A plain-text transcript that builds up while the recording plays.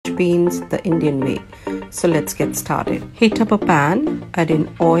beans the Indian way. So let's get started. Heat up a pan, add in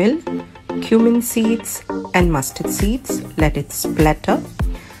oil, cumin seeds and mustard seeds. Let it splatter.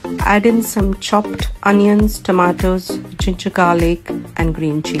 Add in some chopped onions, tomatoes, ginger garlic and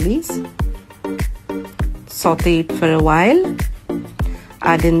green chilies. Saute it for a while.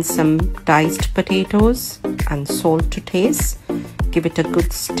 Add in some diced potatoes and salt to taste. Give it a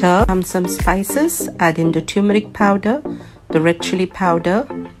good stir. Some spices. Add in the turmeric powder, the red chili powder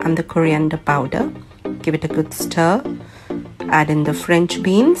and the coriander powder. Give it a good stir. Add in the French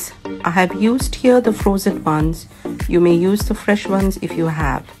beans. I have used here the frozen ones. You may use the fresh ones if you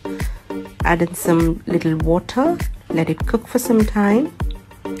have. Add in some little water. Let it cook for some time.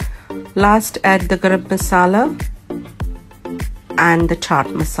 Last, add the garam masala and the chaat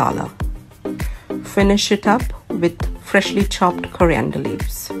masala. Finish it up with freshly chopped coriander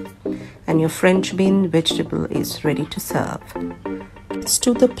leaves. And your French bean vegetable is ready to serve. Let's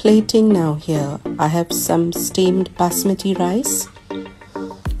do the plating now. Here I have some steamed basmati rice.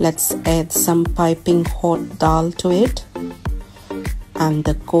 Let's add some piping hot dal to it and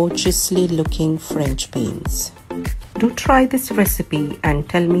the gorgeously looking French beans. Do try this recipe and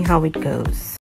tell me how it goes.